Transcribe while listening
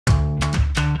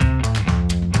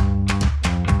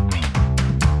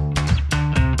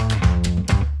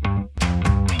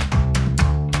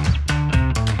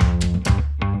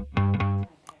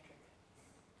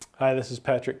Hi, this is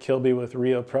Patrick Kilby with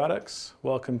Rio Products.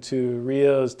 Welcome to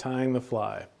Rio's Tying the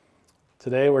Fly.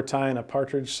 Today we're tying a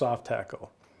Partridge soft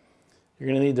tackle. You're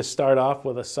going to need to start off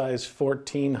with a size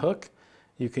 14 hook.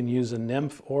 You can use a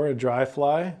nymph or a dry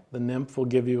fly. The nymph will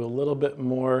give you a little bit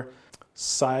more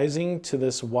sizing to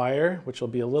this wire, which will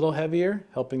be a little heavier,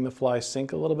 helping the fly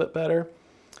sink a little bit better.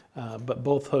 But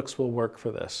both hooks will work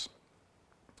for this.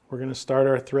 We're going to start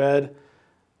our thread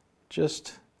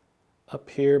just up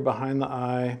here behind the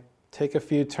eye, take a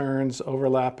few turns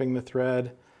overlapping the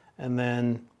thread, and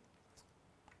then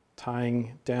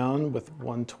tying down with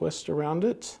one twist around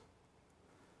it,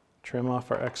 trim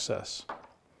off our excess.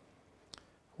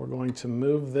 We're going to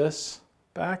move this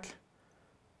back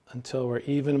until we're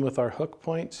even with our hook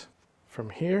point. From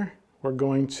here, we're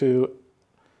going to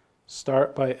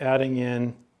start by adding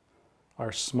in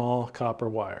our small copper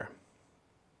wire.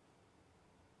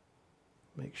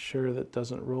 Make sure that it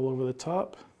doesn't roll over the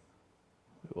top.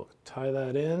 We will tie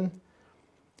that in,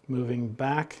 moving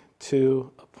back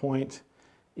to a point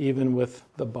even with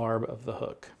the barb of the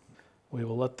hook. We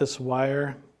will let this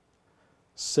wire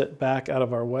sit back out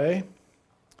of our way.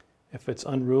 If it's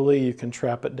unruly, you can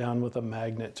trap it down with a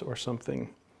magnet or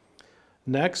something.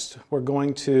 Next, we're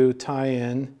going to tie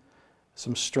in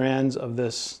some strands of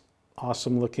this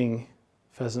awesome looking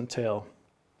pheasant tail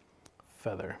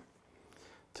feather.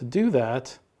 To do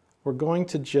that, we're going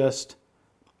to just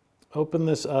open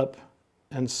this up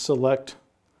and select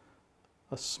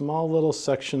a small little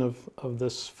section of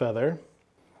this feather,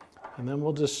 and then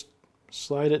we'll just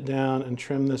slide it down and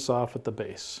trim this off at the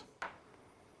base.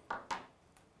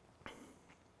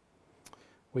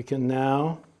 We can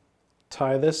now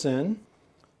tie this in.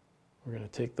 We're going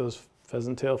to take those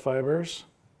pheasant tail fibers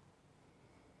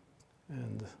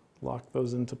and lock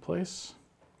those into place.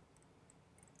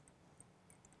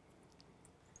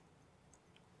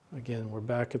 Again, we're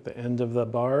back at the end of the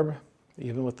barb,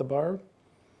 even with the barb.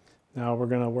 Now we're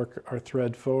going to work our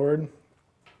thread forward,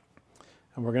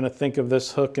 and we're going to think of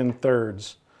this hook in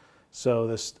thirds. So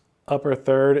this upper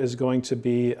third is going to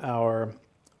be our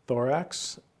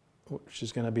thorax, which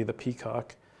is going to be the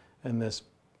peacock, and this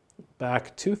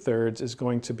back 2/3 is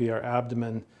going to be our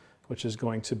abdomen, which is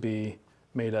going to be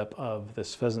made up of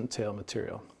this pheasant tail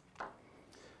material.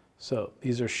 So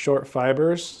these are short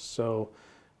fibers, so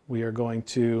we are going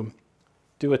to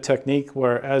do a technique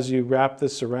where as you wrap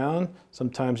this around,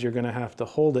 sometimes you're going to have to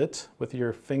hold it with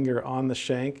your finger on the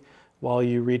shank while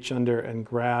you reach under and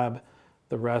grab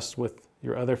the rest with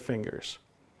your other fingers.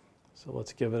 So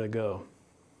let's give it a go.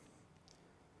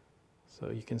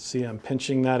 So you can see I'm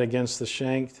pinching that against the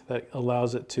shank. That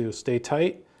allows it to stay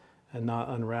tight and not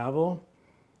unravel.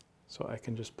 So I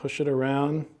can just push it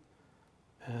around,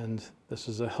 and this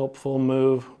is a helpful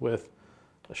move with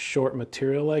a short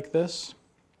material like this.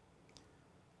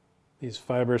 These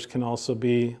fibers can also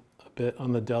be a bit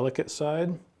on the delicate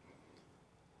side.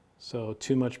 So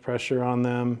too much pressure on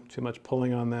them, too much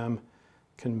pulling on them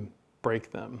can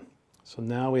break them. So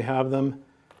now we have them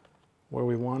where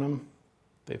we want them.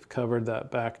 They've covered that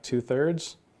back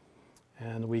 2/3,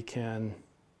 and we can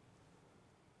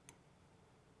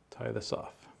tie this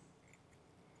off.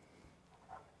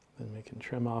 Then we can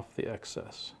trim off the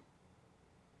excess.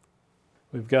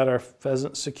 We've got our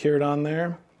pheasant secured on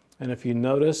there, and if you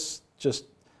notice just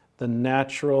the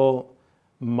natural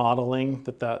modeling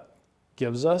that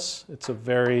gives us, it's a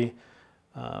very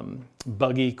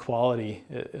buggy quality.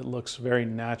 It looks very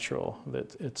natural,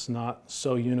 that it's not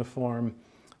so uniform,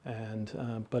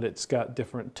 and but it's got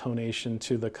different tonation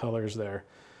to the colors there.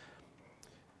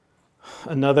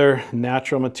 Another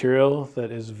natural material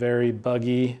that is very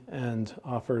buggy and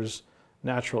offers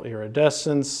natural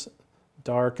iridescence,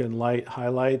 dark and light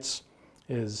highlights,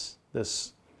 is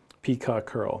this peacock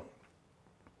curl.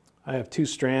 I have 2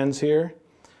 strands here.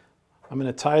 I'm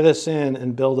going to tie this in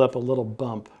and build up a little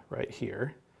bump right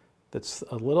here that's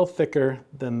a little thicker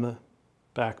than the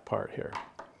back part here.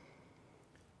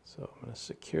 So I'm going to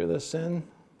secure this in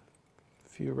a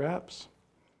few wraps.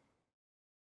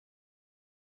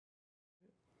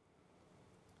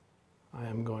 I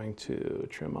am going to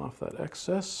trim off that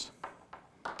excess.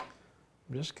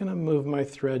 I'm just going to move my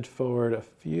thread forward a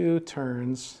few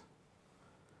turns,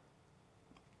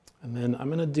 and then I'm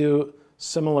going to do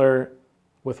similar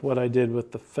with what I did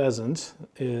with the pheasant,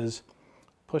 is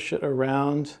push it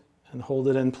around and hold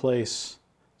it in place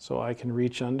so I can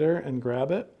reach under and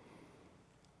grab it.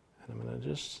 And I'm going to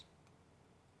just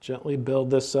gently build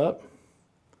this up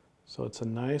so it's a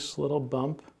nice little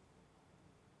bump.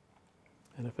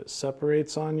 And if it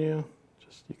separates on you,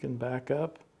 just you can back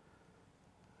up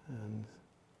and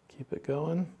keep it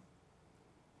going.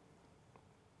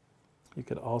 You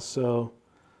could also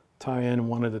tie in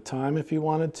one at a time if you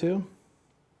wanted to,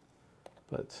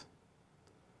 but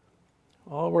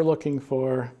all we're looking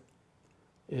for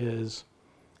is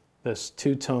this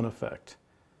two-tone effect.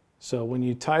 So when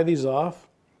you tie these off,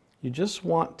 you just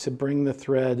want to bring the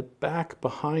thread back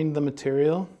behind the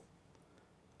material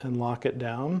and lock it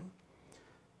down,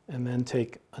 and then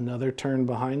take another turn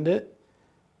behind it,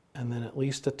 and then at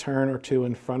least a turn or two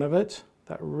in front of it.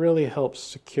 That really helps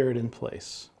secure it in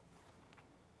place.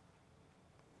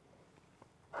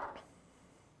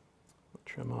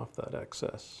 Trim off that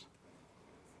excess.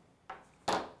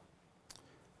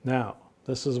 Now,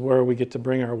 this is where we get to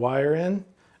bring our wire in.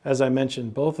 As I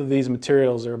mentioned, both of these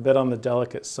materials are a bit on the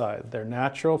delicate side. They're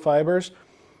natural fibers,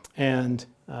 and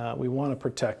we want to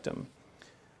protect them.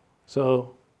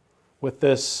 So with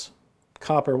this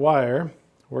copper wire,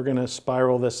 we're going to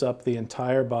spiral this up the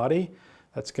entire body.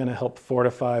 That's going to help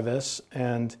fortify this,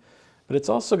 but it's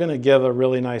also going to give a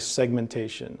really nice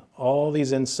segmentation. All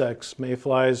these insects,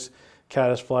 mayflies,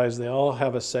 caddisflies, they all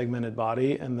have a segmented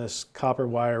body, and this copper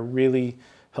wire really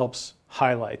helps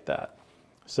highlight that.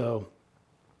 So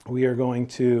we are going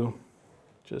to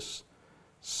just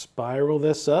spiral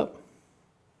this up,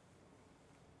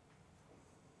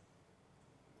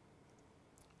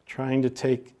 trying to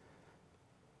take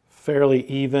fairly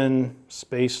even,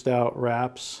 spaced out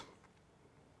wraps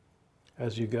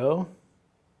as you go.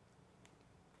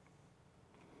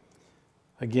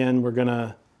 Again, we're going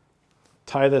to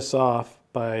tie this off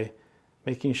by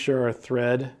making sure our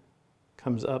thread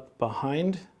comes up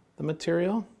behind the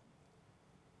material.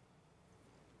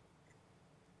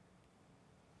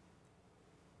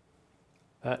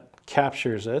 That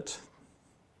captures it.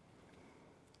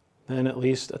 Then at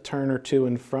least a turn or two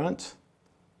in front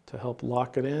to help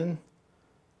lock it in.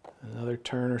 Another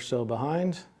turn or so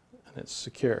behind, and it's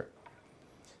secure.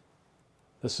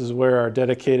 This is where our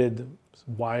dedicated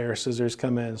wire scissors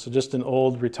come in. So just an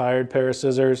old retired pair of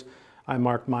scissors. I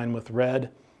marked mine with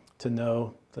red to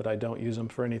know that I don't use them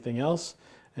for anything else.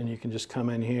 And you can just come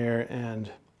in here and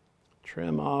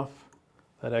trim off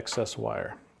that excess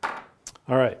wire.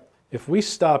 All right, if we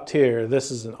stopped here,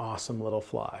 this is an awesome little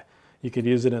fly. You could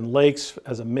use it in lakes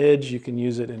as a midge. You can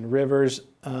use it in rivers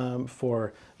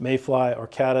for mayfly or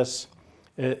caddis.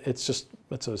 It's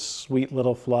a sweet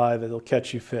little fly that'll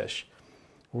catch you fish.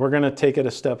 We're going to take it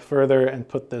a step further and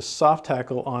put this soft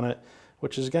hackle on it,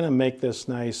 which is going to make this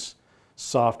nice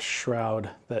soft shroud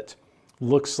that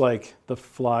looks like the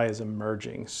fly is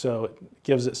emerging. So it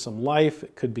gives it some life.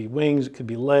 It could be wings, it could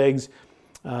be legs,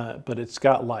 but it's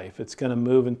got life. It's going to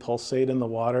move and pulsate in the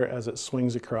water as it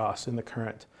swings across in the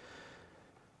current.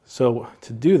 So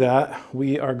to do that,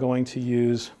 we are going to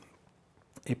use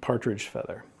a partridge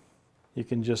feather. You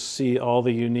can just see all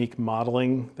the unique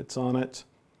modeling that's on it,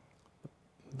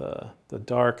 the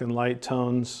dark and light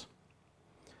tones.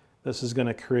 This is going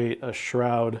to create a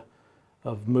shroud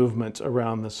of movement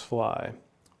around this fly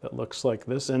that looks like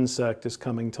this insect is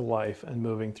coming to life and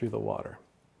moving through the water.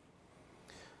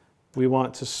 We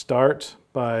want to start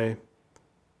by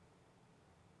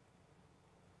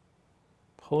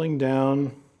pulling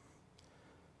down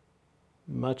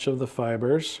much of the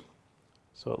fibers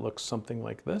so it looks something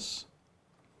like this.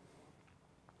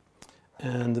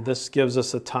 And this gives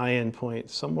us a tie-in point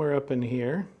somewhere up in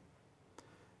here.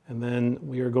 And then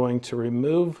we are going to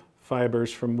remove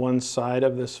fibers from one side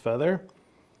of this feather.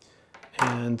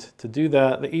 And to do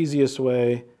that, the easiest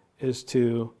way is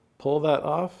to pull that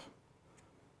off.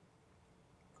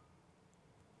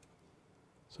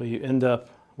 So you end up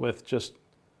with just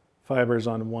fibers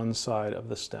on one side of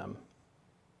the stem.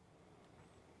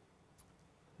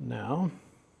 Now,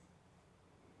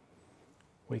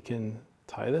 we can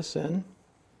tie this in.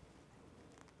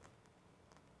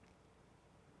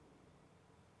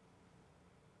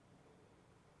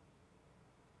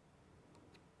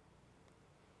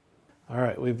 All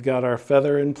right, we've got our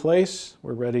feather in place.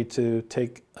 We're ready to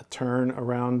take a turn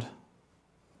around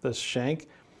this shank.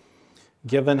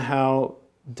 Given how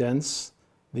dense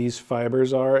these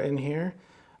fibers are in here,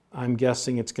 I'm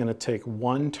guessing it's going to take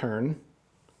one turn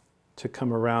to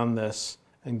come around this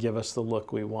and give us the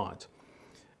look we want.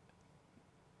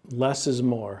 Less is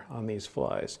more on these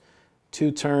flies.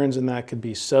 2 turns and that could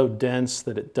be so dense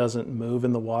that it doesn't move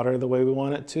in the water the way we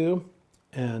want it to,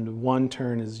 and 1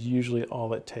 turn is usually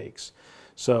all it takes.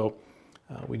 So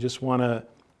we just want to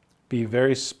be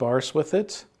very sparse with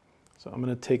it. So I'm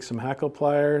going to take some hackle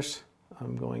pliers.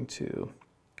 I'm going to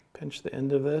pinch the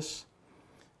end of this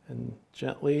and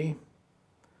gently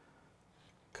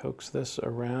coax this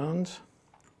around.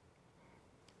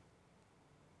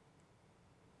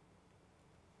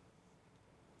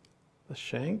 The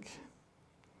shank.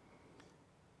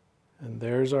 And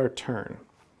there's our turn.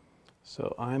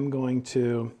 So I'm going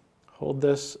to hold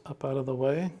this up out of the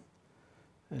way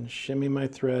and shimmy my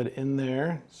thread in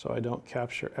there so I don't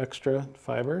capture extra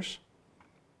fibers.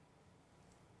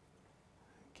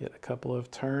 Get a couple of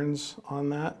turns on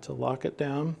that to lock it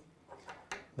down.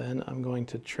 Then I'm going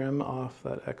to trim off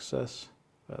that excess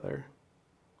feather.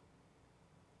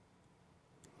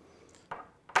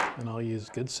 And I'll use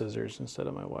good scissors instead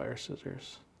of my wire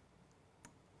scissors.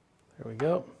 There we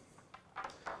go.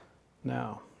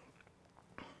 Now,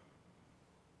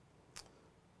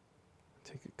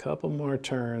 take a couple more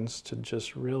turns to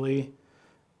just really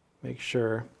make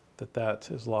sure that that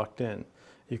is locked in.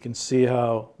 You can see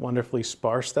how wonderfully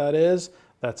sparse that is.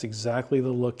 That's exactly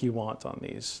the look you want on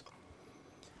these.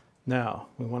 Now,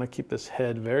 we want to keep this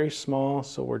head very small,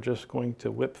 so we're just going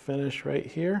to whip finish right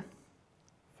here.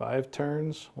 5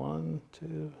 turns, 1,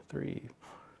 2, 3.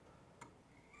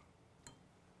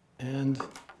 And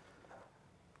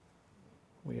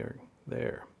we are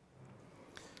there.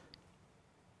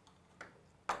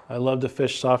 I love to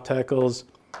fish soft tackles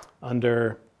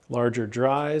under larger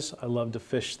dries. I love to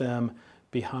fish them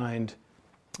behind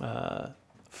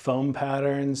foam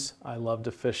patterns. I love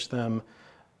to fish them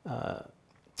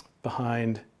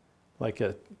behind like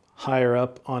a higher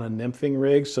up on a nymphing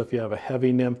rig. So if you have a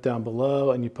heavy nymph down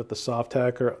below and you put the soft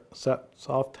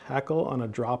hackle on a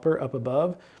dropper up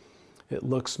above, it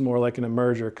looks more like an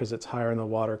emerger because it's higher in the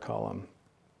water column.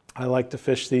 I like to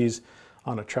fish these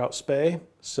on a trout spay,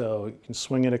 so you can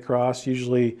swing it across,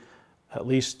 usually at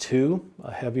least 2,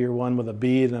 a heavier one with a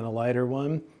bead and a lighter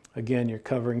one. Again, you're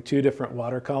covering 2 different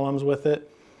water columns with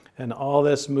it, and all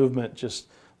this movement just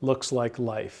looks like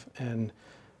life. And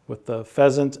with the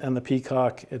pheasant and the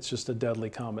peacock, it's just a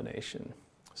deadly combination.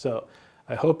 So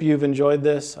I hope you've enjoyed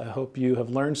this. I hope you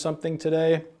have learned something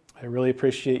today. I really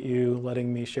appreciate you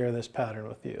letting me share this pattern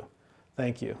with you.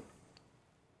 Thank you.